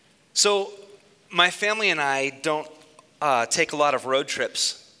So my family and I don't take a lot of road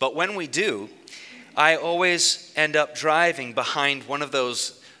trips, but when we do, I always end up driving behind one of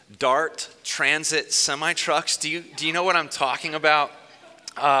those Dart Transit semi-trucks. Do you know what I'm talking about?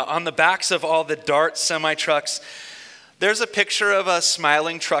 On the backs of all the Dart semi-trucks, there's a picture of a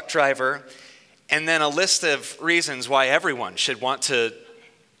smiling truck driver and then a list of reasons why everyone should want to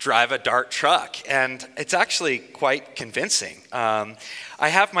drive a Dart truck. And it's actually quite convincing. I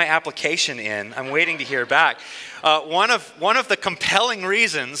have my application in. I'm waiting to hear back. One of the compelling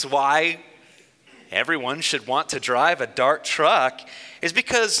reasons why everyone should want to drive a Dart truck is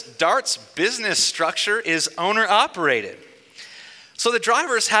because Dart's business structure is owner-operated. So the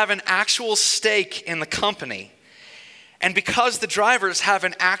drivers have an actual stake in the company. And because the drivers have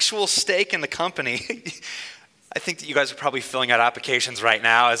an actual stake in the company, I think that you guys are probably filling out applications right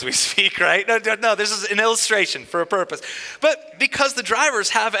now as we speak, right? No, this is an illustration for a purpose. But because the drivers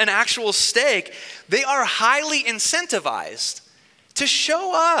have an actual stake, they are highly incentivized to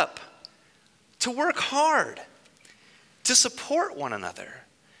show up, to work hard, to support one another.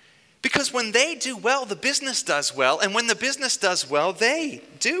 Because when they do well, the business does well. And when the business does well, they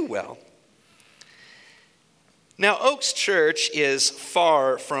do well. Now, Oaks Church is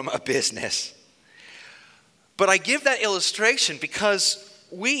far from a business. But I give that illustration because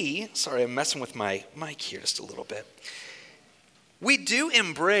I'm messing with my mic here just a little bit. We do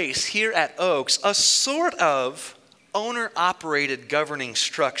embrace here at Oaks a sort of owner-operated governing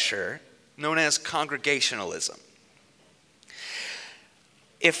structure known as congregationalism.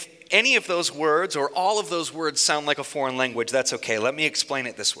 If any of those words or all of those words sound like a foreign language, that's okay. Let me explain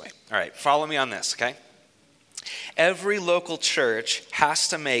it this way. All right, follow me on this, okay? Every local church has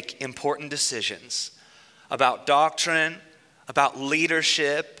to make important decisions about doctrine, about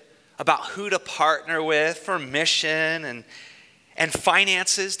leadership, about who to partner with for mission and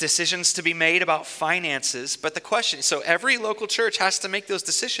finances, decisions to be made about finances. But the question, so every local church has to make those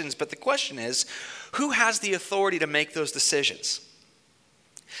decisions, but the question is, who has the authority to make those decisions?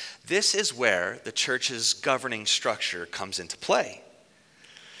 This is where the church's governing structure comes into play.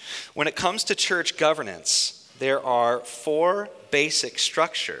 When it comes to church governance, there are 4 basic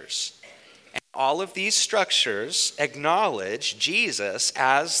structures. And all of these structures acknowledge Jesus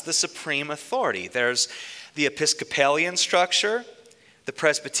as the supreme authority. There's the Episcopalian structure, the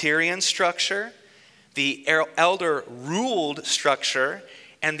Presbyterian structure, the elder-ruled structure,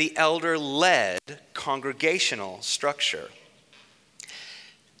 and the elder-led congregational structure.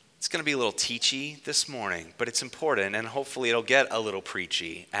 It's going to be a little teachy this morning, but it's important, and hopefully it'll get a little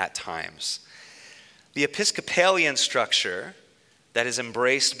preachy at times. The Episcopalian structure that is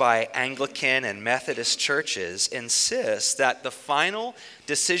embraced by Anglican and Methodist churches insists that the final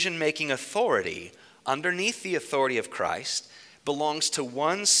decision-making authority underneath the authority of Christ belongs to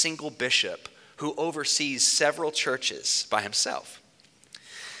one single bishop who oversees several churches by himself.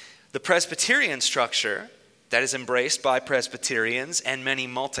 The Presbyterian structure that is embraced by Presbyterians and many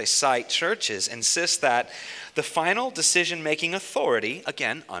multi-site churches insists that the final decision-making authority,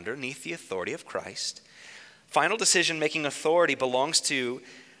 again, underneath the authority of Christ, final decision-making authority belongs to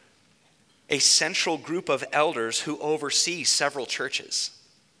a central group of elders who oversee several churches.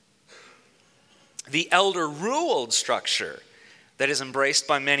 The elder-ruled structure that is embraced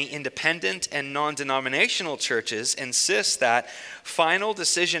by many independent and non-denominational churches insists that final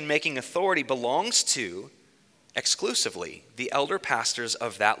decision-making authority belongs to exclusively the elder pastors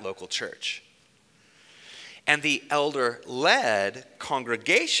of that local church. And the elder-led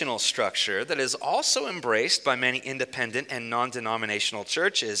congregational structure that is also embraced by many independent and non-denominational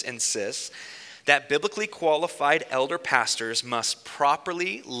churches insists that biblically qualified elder pastors must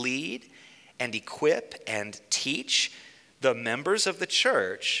properly lead and equip and teach the members of the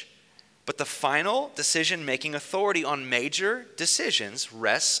church, but the final decision-making authority on major decisions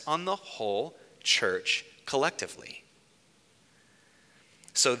rests on the whole church collectively.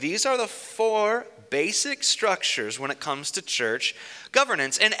 So these are the 4 basic structures when it comes to church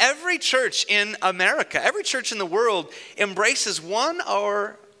governance. And every church in America, every church in the world embraces one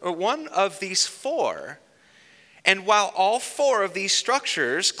of these 4. And while all 4 of these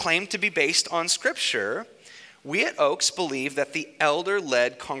structures claim to be based on Scripture, we at Oaks believe that the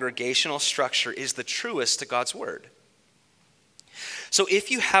elder-led congregational structure is the truest to God's Word. So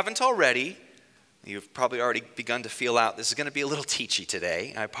if you haven't already, you've probably already begun to feel out, this is going to be a little teachy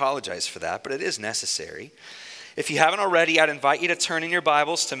today. I apologize for that, but it is necessary. If you haven't already, I'd invite you to turn in your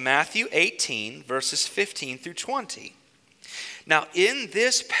Bibles to Matthew 18, verses 15 through 20. Now, in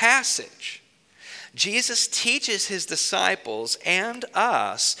this passage, Jesus teaches his disciples and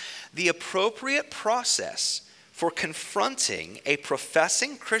us the appropriate process for confronting a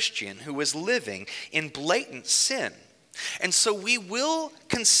professing Christian who is living in blatant sin. And so we will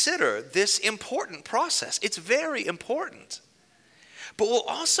consider this important process. It's very important. But we'll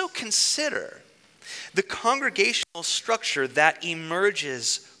also consider the congregational structure that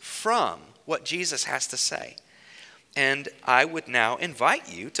emerges from what Jesus has to say. And I would now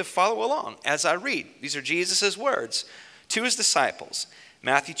invite you to follow along as I read. These are Jesus' words to his disciples.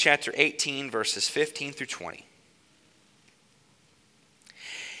 Matthew chapter 18, verses 15 through 20.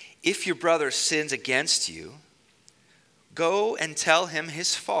 If your brother sins against you, go and tell him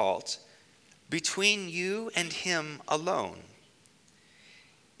his fault between you and him alone.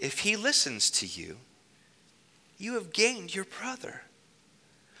 If he listens to you, you have gained your brother.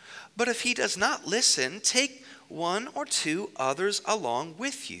 But if he does not listen, take one or two others along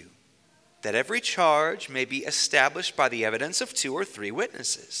with you, that every charge may be established by the evidence of 2 or 3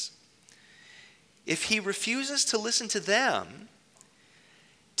 witnesses. If he refuses to listen to them,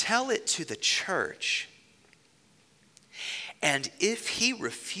 tell it to the church. And if he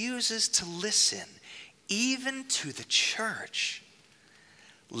refuses to listen, even to the church,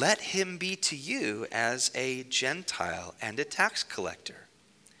 let him be to you as a Gentile and a tax collector.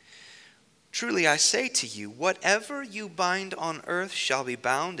 Truly I say to you, whatever you bind on earth shall be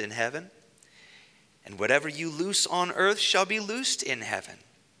bound in heaven, and whatever you loose on earth shall be loosed in heaven.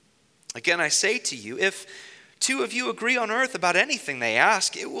 Again I say to you, if 2 of you agree on earth about anything they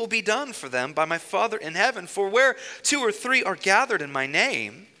ask, it will be done for them by my Father in heaven. For where 2 or 3 are gathered in my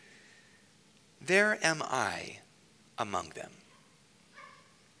name, there am I among them.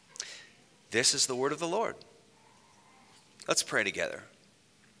 This is the word of the Lord. Let's pray together.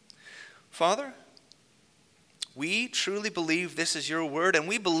 Father, we truly believe this is your word, and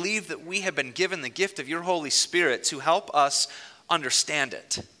we believe that we have been given the gift of your Holy Spirit to help us understand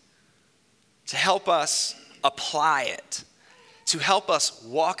it, to help us apply it, to help us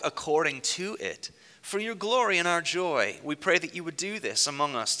walk according to it. For your glory and our joy, we pray that you would do this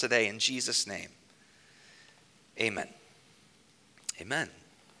among us today in Jesus' name. Amen. Amen.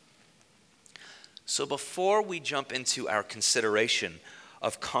 So before we jump into our consideration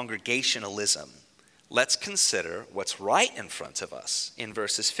of congregationalism, let's consider what's right in front of us in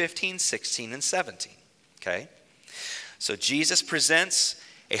verses 15, 16, and 17. Okay? So Jesus presents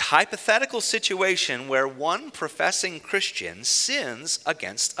a hypothetical situation where one professing Christian sins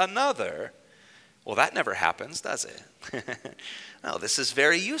against another. Well, that never happens, does it? No, this is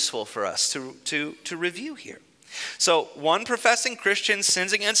very useful for us to review here. So one professing Christian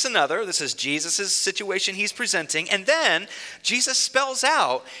sins against another. This is Jesus' situation he's presenting. And then Jesus spells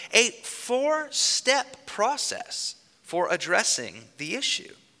out a 4-step process for addressing the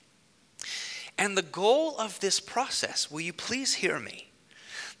issue. And the goal of this process, will you please hear me?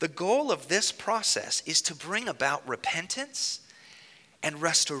 The goal of this process is to bring about repentance and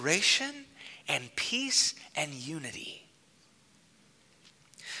restoration and peace and unity.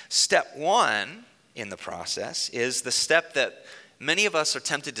 Step 1 in the process is the step that many of us are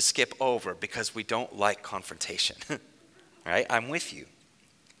tempted to skip over because we don't like confrontation. Right? I'm with you.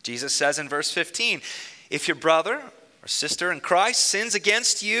 Jesus says in verse 15, if your brother or sister in Christ sins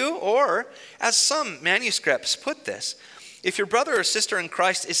against you, or as some manuscripts put this, if your brother or sister in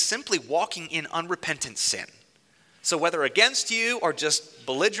Christ is simply walking in unrepentant sin, so whether against you or just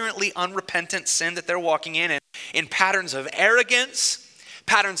belligerently unrepentant sin that they're walking in patterns of arrogance,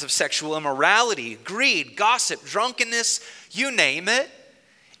 patterns of sexual immorality, greed, gossip, drunkenness, you name it,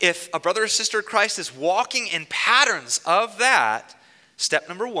 if a brother or sister in Christ is walking in patterns of that, step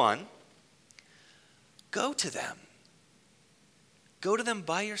number 1, go to them. Go to them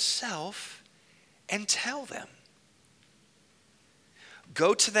by yourself and tell them.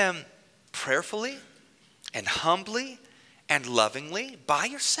 Go to them prayerfully and humbly and lovingly by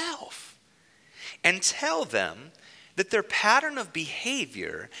yourself and tell them that their pattern of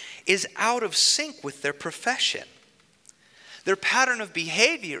behavior is out of sync with their profession. Their pattern of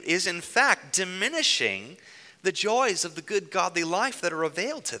behavior is in fact diminishing the joys of the good godly life that are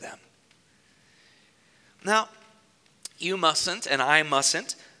availed to them. Now, you mustn't and I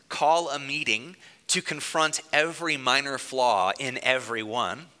mustn't call a meeting to confront every minor flaw in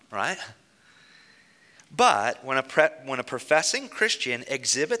everyone, right? But when a professing Christian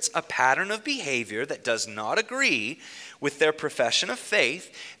exhibits a pattern of behavior that does not agree with their profession of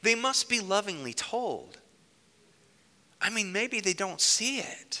faith, they must be lovingly told. I mean, maybe they don't see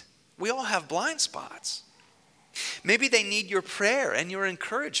it. We all have blind spots. Maybe they need your prayer and your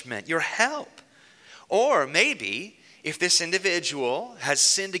encouragement, your help. Or maybe if this individual has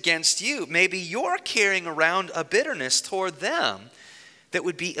sinned against you, maybe you're carrying around a bitterness toward them that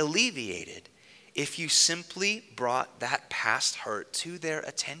would be alleviated if you simply brought that past hurt to their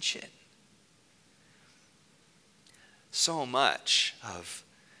attention. So much of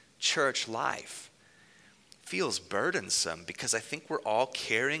church life feels burdensome because I think we're all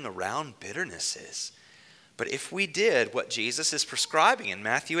carrying around bitternesses. But if we did what Jesus is prescribing in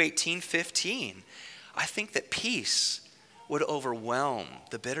Matthew 18:15, I think that peace would overwhelm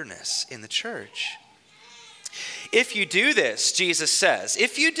the bitterness in the church. If you do this, Jesus says,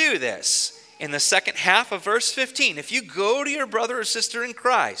 if you do this in the second half of verse 15, if you go to your brother or sister in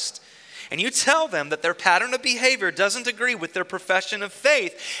Christ and you tell them that their pattern of behavior doesn't agree with their profession of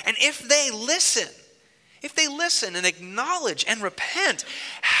faith, and if they listen and acknowledge and repent,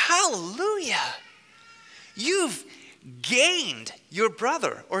 hallelujah, you've gained your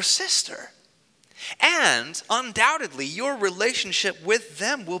brother or sister. And undoubtedly, your relationship with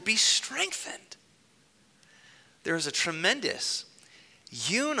them will be strengthened. There is a tremendous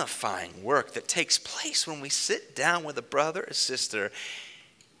unifying work that takes place when we sit down with a brother or sister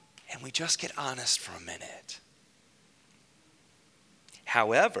and we just get honest for a minute.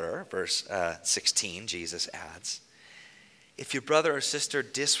 However, verse 16, Jesus adds, if your brother or sister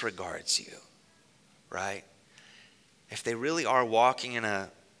disregards you, right? If they really are walking in a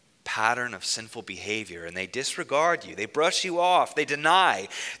pattern of sinful behavior and they disregard you, they brush you off, they deny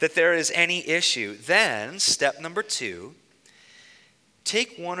that there is any issue, then step number 2,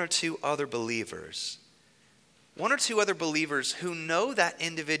 take one or two other believers who know that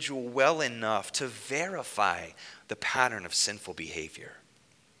individual well enough to verify the pattern of sinful behavior.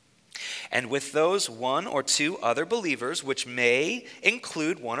 And with those one or two other believers, which may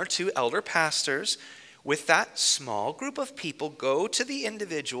include one or two elder pastors, with that small group of people, go to the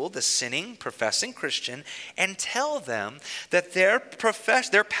individual, the sinning, professing Christian, and tell them that their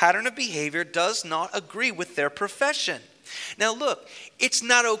pattern of behavior does not agree with their profession. Now look, it's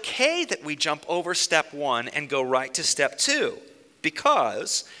not okay that we jump over step 1 and go right to step 2,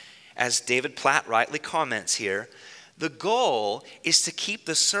 because, as David Platt rightly comments here, the goal is to keep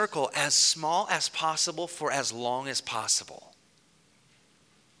the circle as small as possible for as long as possible.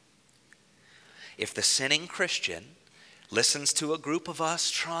 If the sinning Christian listens to a group of us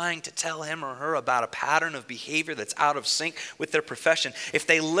trying to tell him or her about a pattern of behavior that's out of sync with their profession, if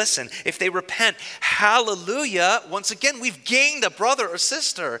they listen, if they repent, hallelujah, once again, we've gained a brother or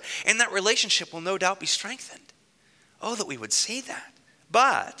sister, and that relationship will no doubt be strengthened. Oh, that we would see that.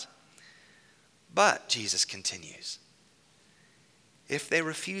 But, Jesus continues, if they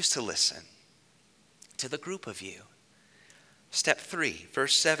refuse to listen to the group of you, step 3,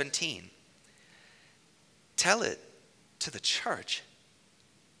 verse 17, tell it to the church.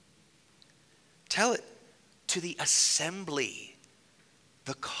 Tell it to the assembly,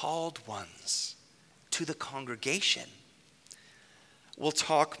 the called ones, to the congregation. We'll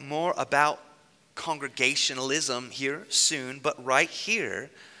talk more about congregationalism here soon, but right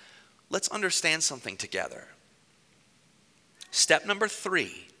here, let's understand something together. Step number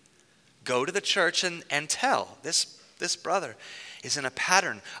 3, go to the church and tell this brother is in a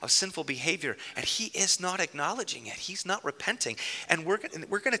pattern of sinful behavior, and he is not acknowledging it. He's not repenting. And we're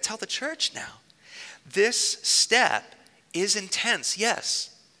going to tell the church now. This step is intense,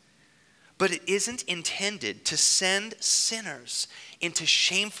 yes, but it isn't intended to send sinners into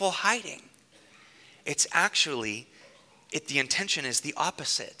shameful hiding. It's actually, the intention is the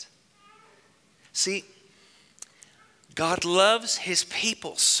opposite. See, God loves his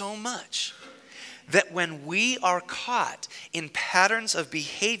people so much that when we are caught in patterns of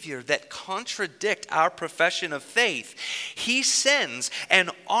behavior that contradict our profession of faith, he sends an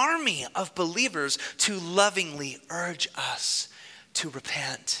army of believers to lovingly urge us to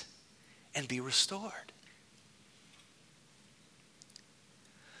repent and be restored.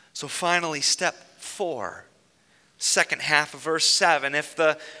 So finally, step 4, second half of verse 7, if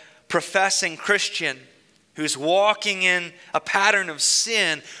the professing Christian who's walking in a pattern of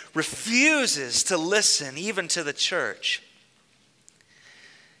sin refuses to listen even to the church,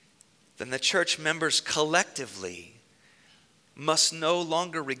 then the church members collectively must no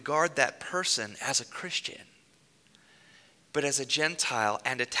longer regard that person as a Christian, but as a Gentile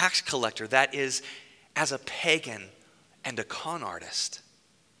and a tax collector, that is, as a pagan and a con artist.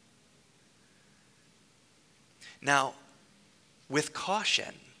 Now, with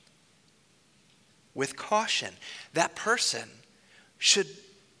caution, that person should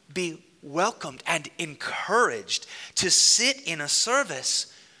be welcomed and encouraged to sit in a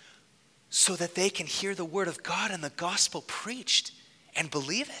service so that they can hear the word of God and the gospel preached and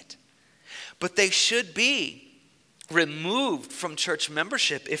believe it. But they should be removed from church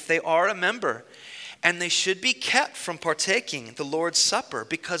membership if they are a member And they should be kept from partaking the Lord's Supper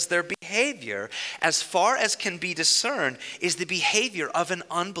because their behavior, as far as can be discerned, is the behavior of an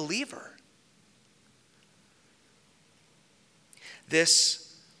unbeliever.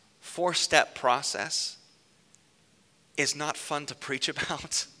 This 4-step process is not fun to preach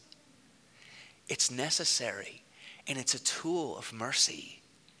about. It's necessary, and it's a tool of mercy.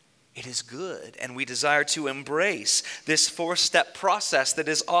 It is good, and we desire to embrace this 4-step process that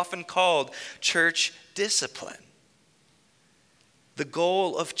is often called church discipline. The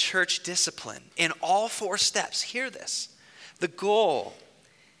goal of church discipline in all 4 steps, hear this, the goal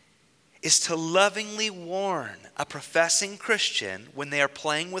is to lovingly warn a professing Christian when they are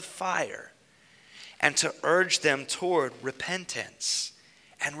playing with fire and to urge them toward repentance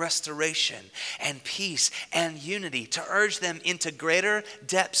and restoration and peace and unity, to urge them into greater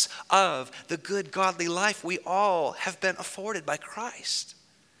depths of the good godly life we all have been afforded by Christ.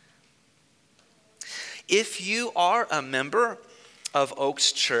 If you are a member of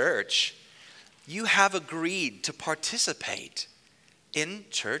Oaks Church, you have agreed to participate in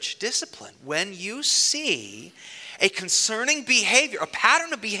church discipline. When you see a concerning behavior, a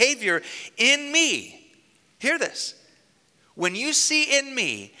pattern of behavior in me, hear this. When you see in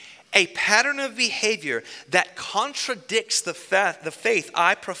me a pattern of behavior that contradicts the faith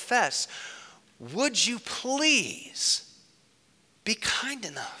I profess, would you please be kind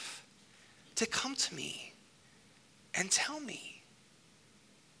enough to come to me and tell me?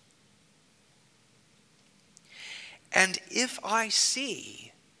 And if I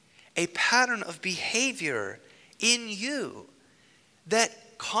see a pattern of behavior in you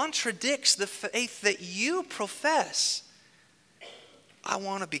that contradicts the faith that you profess, I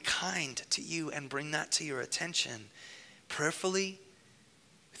want to be kind to you and bring that to your attention prayerfully,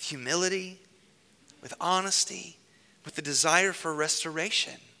 with humility, with honesty, with the desire for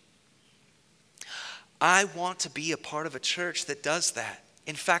restoration. I want to be a part of a church that does that.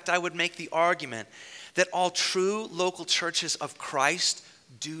 In fact, I would make the argument that all true local churches of Christ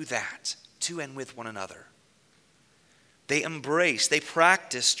do that to and with one another. They embrace, they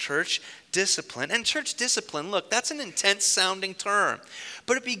practice church discipline. And church discipline, look, that's an intense sounding term.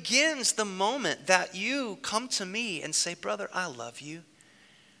 But it begins the moment that you come to me and say, brother, I love you.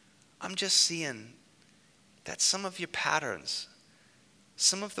 I'm just seeing that some of your patterns,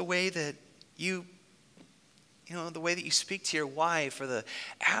 some of the way that the way that you speak to your wife, or the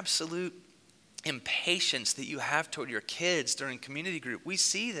absolute impatience that you have toward your kids during community group, we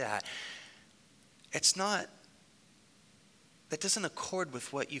see that. That doesn't accord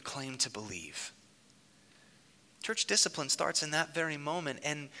with what you claim to believe. Church discipline starts in that very moment,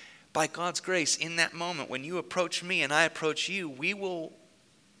 and by God's grace, in that moment, when you approach me and I approach you, we will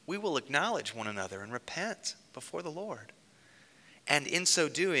acknowledge one another and repent before the Lord. And in so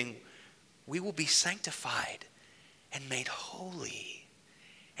doing, we will be sanctified and made holy.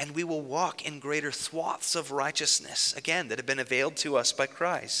 And we will walk in greater swaths of righteousness, again, that have been availed to us by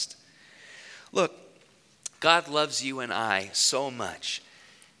Christ. Look, God loves you and I so much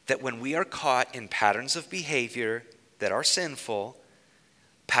that when we are caught in patterns of behavior that are sinful,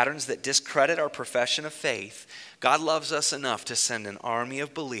 patterns that discredit our profession of faith, God loves us enough to send an army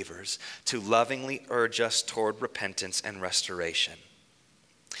of believers to lovingly urge us toward repentance and restoration.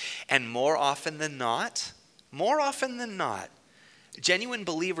 And more often than not, genuine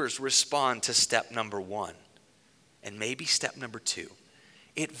believers respond to step number 1 and maybe step number 2.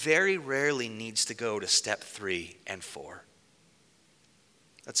 It very rarely needs to go to step 3 and 4.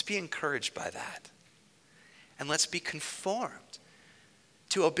 Let's be encouraged by that. And let's be conformed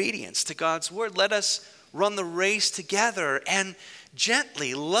to obedience to God's word. Let us run the race together and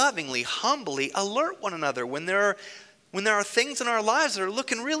gently, lovingly, humbly alert one another when there are things in our lives that are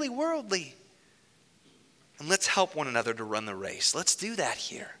looking really worldly. And let's help one another to run the race. Let's do that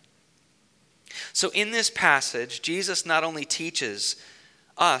here. So in this passage, Jesus not only teaches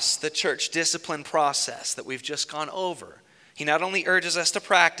us the church discipline process that we've just gone over. He not only urges us to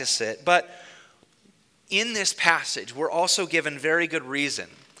practice it, but in this passage, we're also given very good reason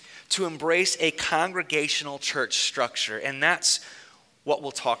to embrace a congregational church structure. And that's what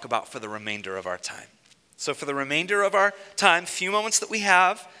we'll talk about for the remainder of our time. So for the remainder of our time, few moments that we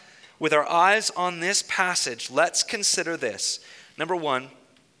have, with our eyes on this passage, let's consider this. Number 1,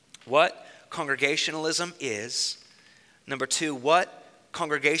 what congregationalism is. Number 2, what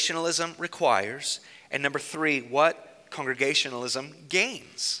congregationalism requires. And number 3, what congregationalism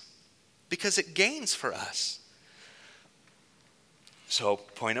gains. Because it gains for us. So,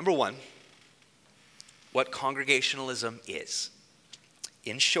 point number 1, what congregationalism is.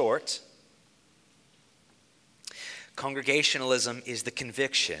 In short, congregationalism is the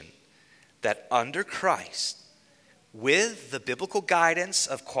conviction that under Christ, with the biblical guidance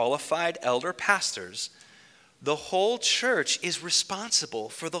of qualified elder pastors, the whole church is responsible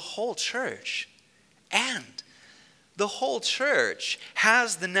for the whole church. And the whole church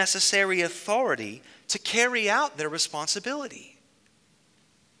has the necessary authority to carry out their responsibility.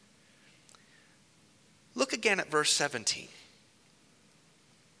 Look again at verse 17.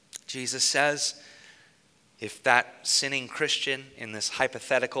 Jesus says, if that sinning Christian in this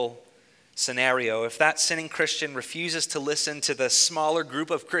hypothetical scenario, if that sinning Christian refuses to listen to the smaller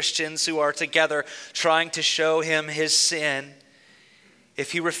group of Christians who are together trying to show him his sin,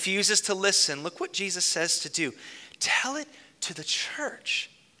 if he refuses to listen, look what Jesus says to do. Tell it to the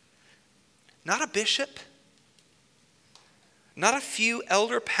church, not a bishop, not a few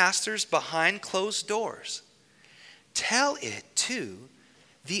elder pastors behind closed doors. Tell it to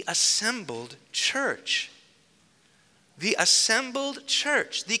the assembled church. The assembled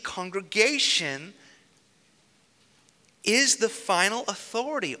church, the congregation, is the final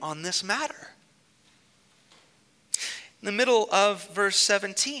authority on this matter. In the middle of verse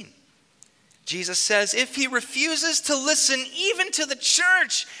 17, Jesus says, if he refuses to listen even to the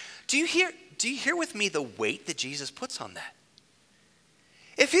church, do you hear with me the weight that Jesus puts on that?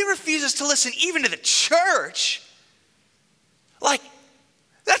 If he refuses to listen even to the church,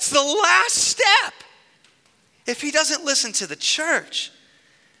 that's the last step. If he doesn't listen to the church,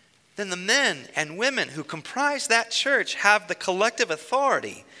 then the men and women who comprise that church have the collective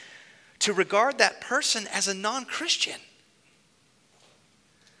authority to regard that person as a non-Christian.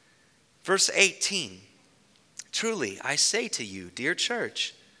 Verse 18, truly I say to you, dear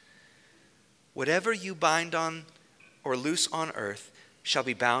church, whatever you bind on or loose on earth shall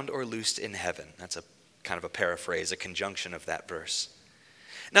be bound or loosed in heaven. That's a kind of a paraphrase, a conjunction of that verse.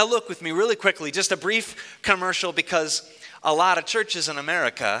 Now look with me really quickly, just a brief commercial, because a lot of churches in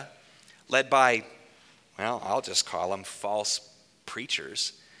America, led by, I'll just call them false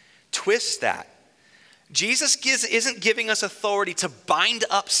preachers, twist that. Jesus isn't giving us authority to bind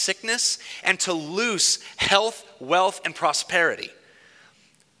up sickness and to loose health, wealth, and prosperity.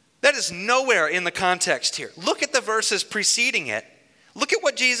 That is nowhere in the context here. Look at the verses preceding it. Look at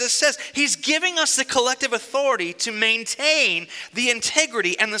what Jesus says. He's giving us the collective authority to maintain the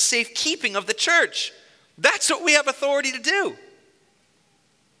integrity and the safekeeping of the church. That's what we have authority to do.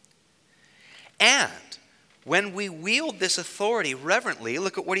 And when we wield this authority reverently,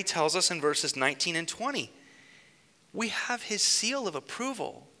 look at what he tells us in verses 19 and 20. We have his seal of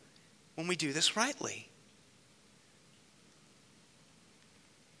approval when we do this rightly.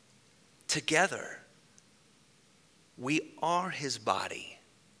 Together, we are his body.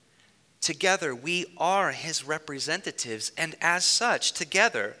 Together, we are his representatives. And as such,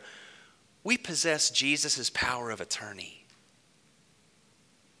 together, we possess Jesus' power of attorney.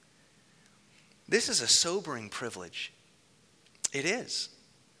 This is a sobering privilege. It is.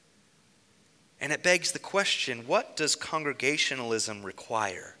 And it begs the question, what does congregationalism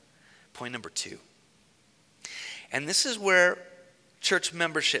require? Point number 2. And this is where church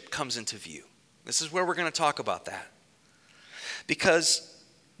membership comes into view. This is where we're going to talk about that. Because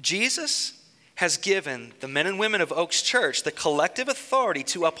Jesus has given the men and women of Oaks Church the collective authority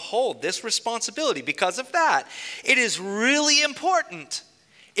to uphold this responsibility. Because of that, it is really important.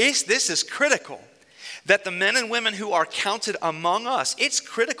 This is critical that the men and women who are counted among us, it's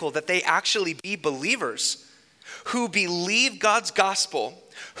critical that they actually be believers who believe God's gospel,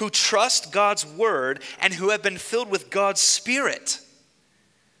 who trust God's word, and who have been filled with God's Spirit.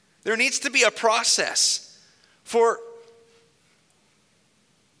 There needs to be a process for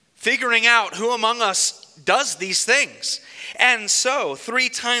figuring out who among us does these things. And so, 3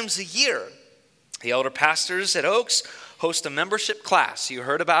 times a year, the elder pastors at Oaks host a membership class. You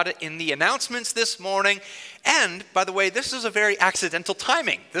heard about it in the announcements this morning. And, by the way, this is a very accidental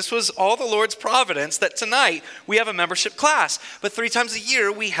timing. This was all the Lord's providence that tonight we have a membership class. But 3 times a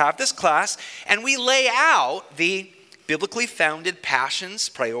year we have this class, and we lay out the biblically founded passions,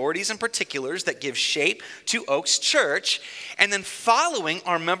 priorities, and particulars that give shape to Oaks Church. And then following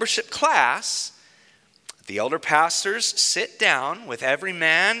our membership class, the elder pastors sit down with every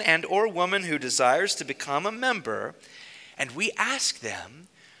man and or woman who desires to become a member, and we ask them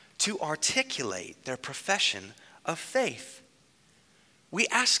to articulate their profession of faith. We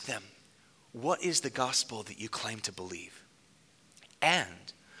ask them, what is the gospel that you claim to believe?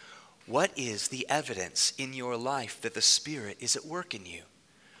 And what is the evidence in your life that the Spirit is at work in you?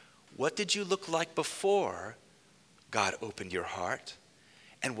 What did you look like before God opened your heart?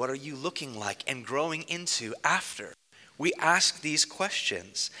 And what are you looking like and growing into after we ask these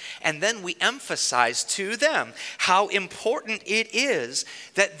questions. And then we emphasize to them how important it is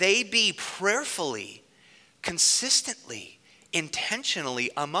that they be prayerfully, consistently,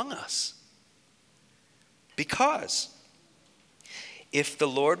 intentionally among us. Because if the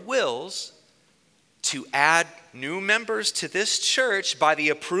Lord wills to add new members to this church by the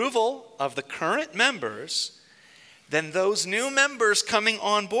approval of the current members, then those new members coming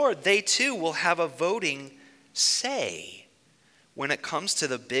on board, they too will have a voting say when it comes to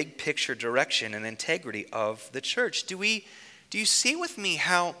the big picture direction and integrity of the church. Do you see with me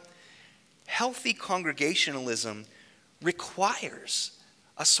how healthy congregationalism requires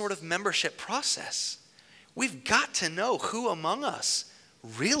a sort of membership process? We've got to know who among us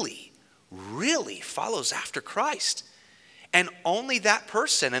really follows after Christ. And only that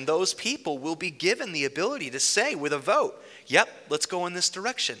person and those people will be given the ability to say with a vote, yep, let's go in this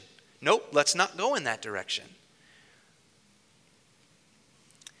direction. Nope, let's not go in that direction.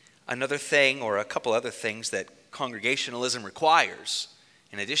 Another thing, or a couple other things that congregationalism requires,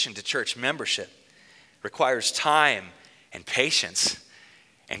 in addition to church membership, requires time and patience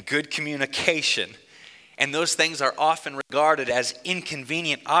and good communication. And those things are often regarded as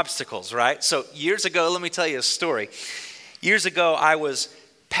inconvenient obstacles, right? So years ago, let me tell you a story. Years ago, I was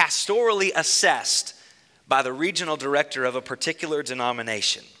pastorally assessed by the regional director of a particular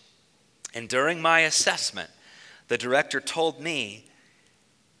denomination. And during my assessment, the director told me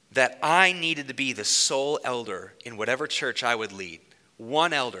that I needed to be the sole elder in whatever church I would lead.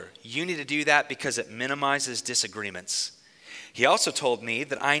 One elder. You need to do that because it minimizes disagreements. He also told me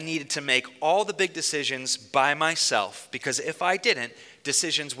that I needed to make all the big decisions by myself because if I didn't,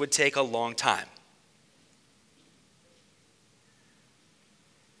 decisions would take a long time.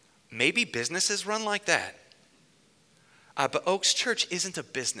 Maybe businesses run like that. But Oaks Church isn't a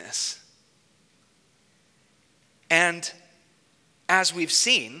business. And as we've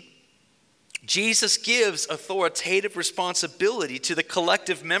seen, Jesus gives authoritative responsibility to the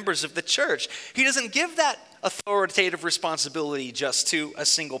collective members of the church. He doesn't give that authoritative responsibility just to a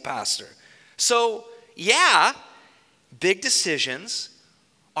single pastor. So, yeah, big decisions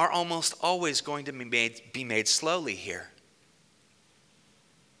are almost always going to be made slowly here.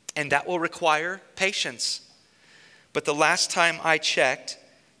 And that will require patience. But the last time I checked,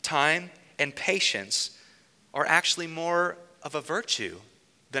 time and patience are actually more of a virtue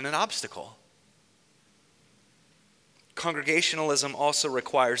than an obstacle. Congregationalism also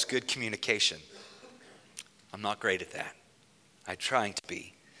requires good communication. I'm not great at that. I'm trying to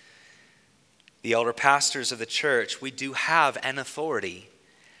be. The elder pastors of the church, we do have an authority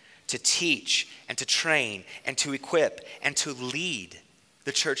to teach and to train and to equip and to lead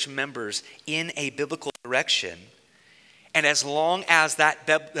the church members in a biblical direction. And as long as that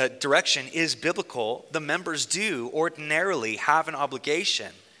direction is biblical, the members do ordinarily have an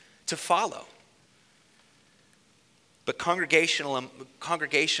obligation to follow. But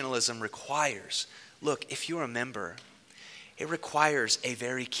congregationalism requires, look, if you're a member, it requires a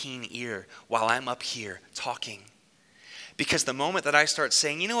very keen ear while I'm up here talking. Because the moment that I start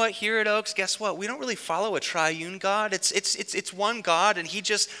saying, you know what, here at Oaks, guess what? We don't really follow a triune God. It's one God, and he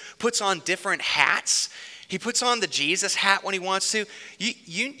just puts on different hats. He puts on the Jesus hat when he wants to.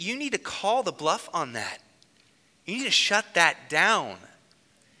 You need to call the bluff on that. You need to shut that down.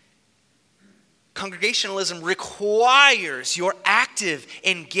 Congregationalism requires your active,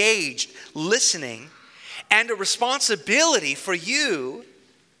 engaged listening and a responsibility for you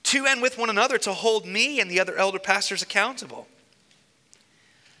to and with one another to hold me and the other elder pastors accountable.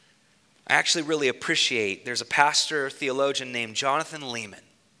 I actually really appreciate, there's a pastor, theologian named Jonathan Leeman.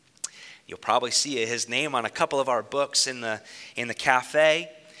 You'll probably see his name on a couple of our books in the cafe.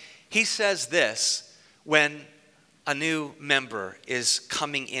 He says this when a new member is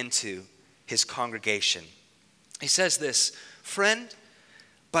coming into his congregation. He says this, friend,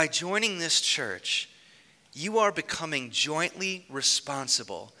 by joining this church, you are becoming jointly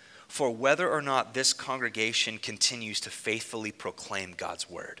responsible for whether or not this congregation continues to faithfully proclaim God's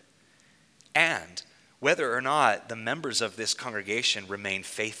word, and whether or not the members of this congregation remain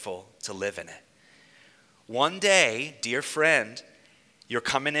faithful to live in it. One day, dear friend, you're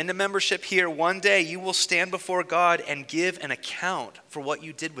coming into membership here. One day you will stand before God and give an account for what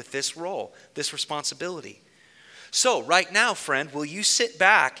you did with this role, this responsibility. So right now, friend, will you sit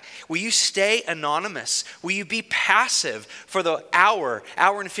back? Will you stay anonymous? Will you be passive for the hour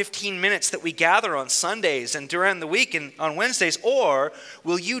and 15 minutes that we gather on Sundays and during the week and on Wednesdays? Or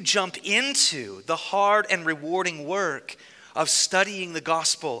will you jump into the hard and rewarding work of studying the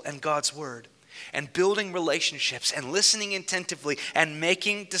gospel and God's word and building relationships and listening attentively and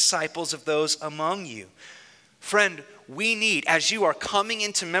making disciples of those among you? Friend, we need, as you are coming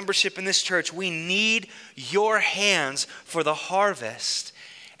into membership in this church, we need your hands for the harvest,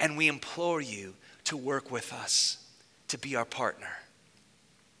 and we implore you to work with us, to be our partner.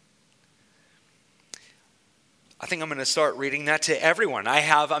 I think I'm going to start reading that to everyone I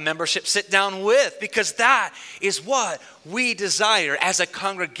have a membership sit down with, because that is what we desire as a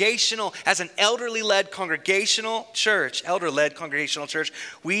congregational, as an elder-led congregational church,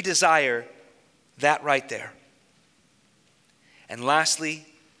 we desire that right there. And lastly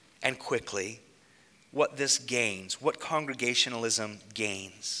and quickly, what this gains, what congregationalism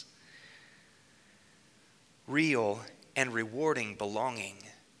gains. Real and rewarding belonging.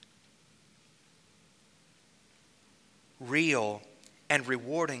 Real and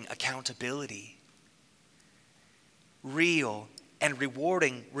rewarding accountability. Real and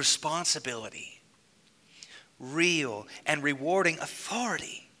rewarding responsibility. Real and rewarding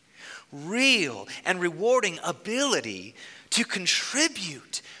authority. Real and rewarding ability to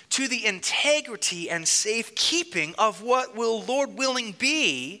contribute to the integrity and safekeeping of what will, Lord willing,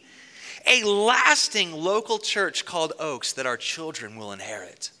 be a lasting local church called Oaks that our children will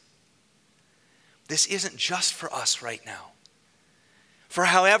inherit. This isn't just for us right now. For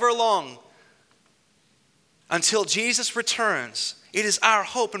however long, until Jesus returns, it is our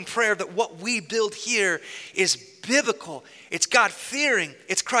hope and prayer that what we build here is biblical, it's God-fearing,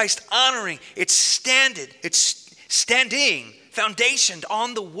 it's Christ-honoring, it's standing, foundationed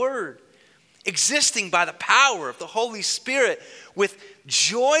on the Word, existing by the power of the Holy Spirit with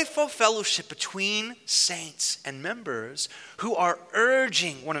joyful fellowship between saints and members who are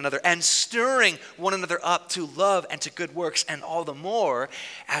urging one another and stirring one another up to love and to good works, and all the more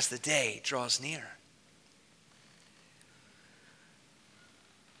as the day draws near.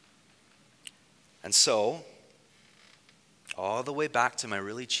 And so, all the way back to my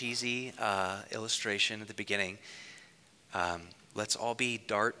really cheesy illustration at the beginning, let's all be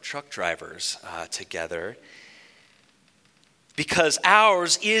DART truck drivers together, because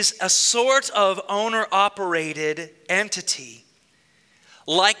ours is a sort of owner-operated entity.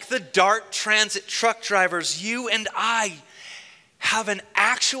 Like the DART transit truck drivers, you and I have an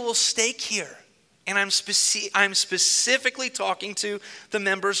actual stake here. And I'm specifically talking to the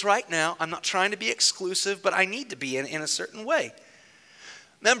members right now. I'm not trying to be exclusive, but I need to be in a certain way.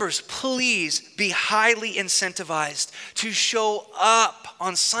 Members, please be highly incentivized to show up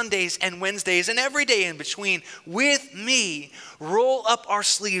on Sundays and Wednesdays and every day in between with me. Roll up our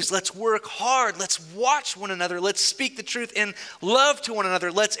sleeves. Let's work hard. Let's watch one another. Let's speak the truth in love to one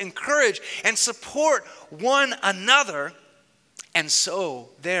another. Let's encourage and support one another. And so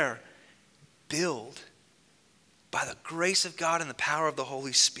there, build, by the grace of God and the power of the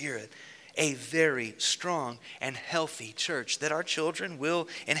Holy Spirit, a very strong and healthy church that our children will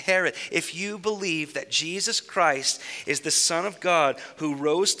inherit. If you believe that Jesus Christ is the Son of God who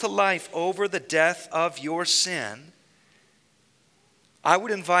rose to life over the death of your sin, I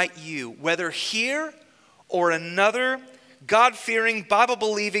would invite you, whether here or another God-fearing,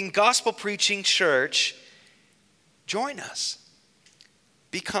 Bible-believing, gospel-preaching church, join us.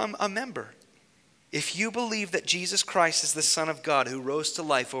 Become a member. If you believe that Jesus Christ is the Son of God who rose to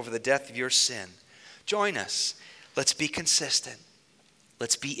life over the death of your sin, join us. Let's be consistent.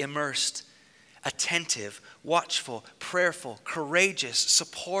 Let's be immersed, attentive, watchful, prayerful, courageous,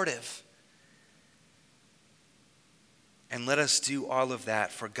 supportive. And let us do all of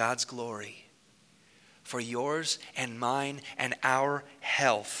that for God's glory, for yours and mine and our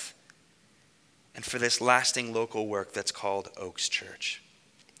health, and for this lasting local work that's called Oaks Church.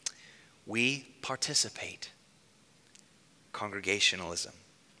 We participate. Congregationalism.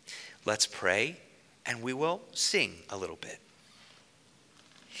 Let's pray, and we will sing a little bit.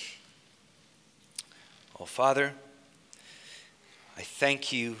 Oh, Father, I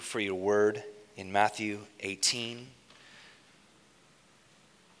thank you for your word in Matthew 18.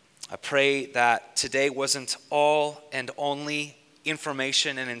 I pray that today wasn't all and only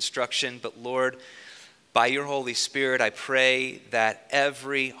information and instruction, but Lord, by your Holy Spirit, I pray that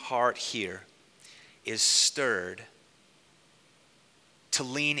every heart here is stirred to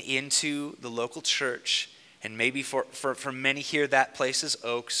lean into the local church. And maybe for many here, that place is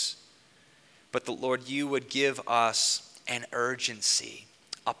Oaks. But the Lord, you would give us an urgency,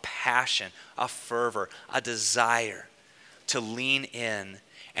 a passion, a fervor, a desire to lean in.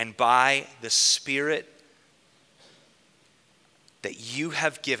 And by the Spirit that you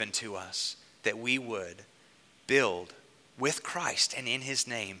have given to us, that we would build with Christ and in his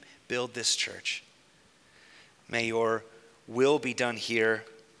name, build this church. May your will be done here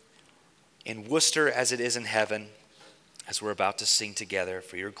in Worcester as it is in heaven, as we're about to sing together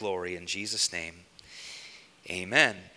for your glory in Jesus' name. Amen.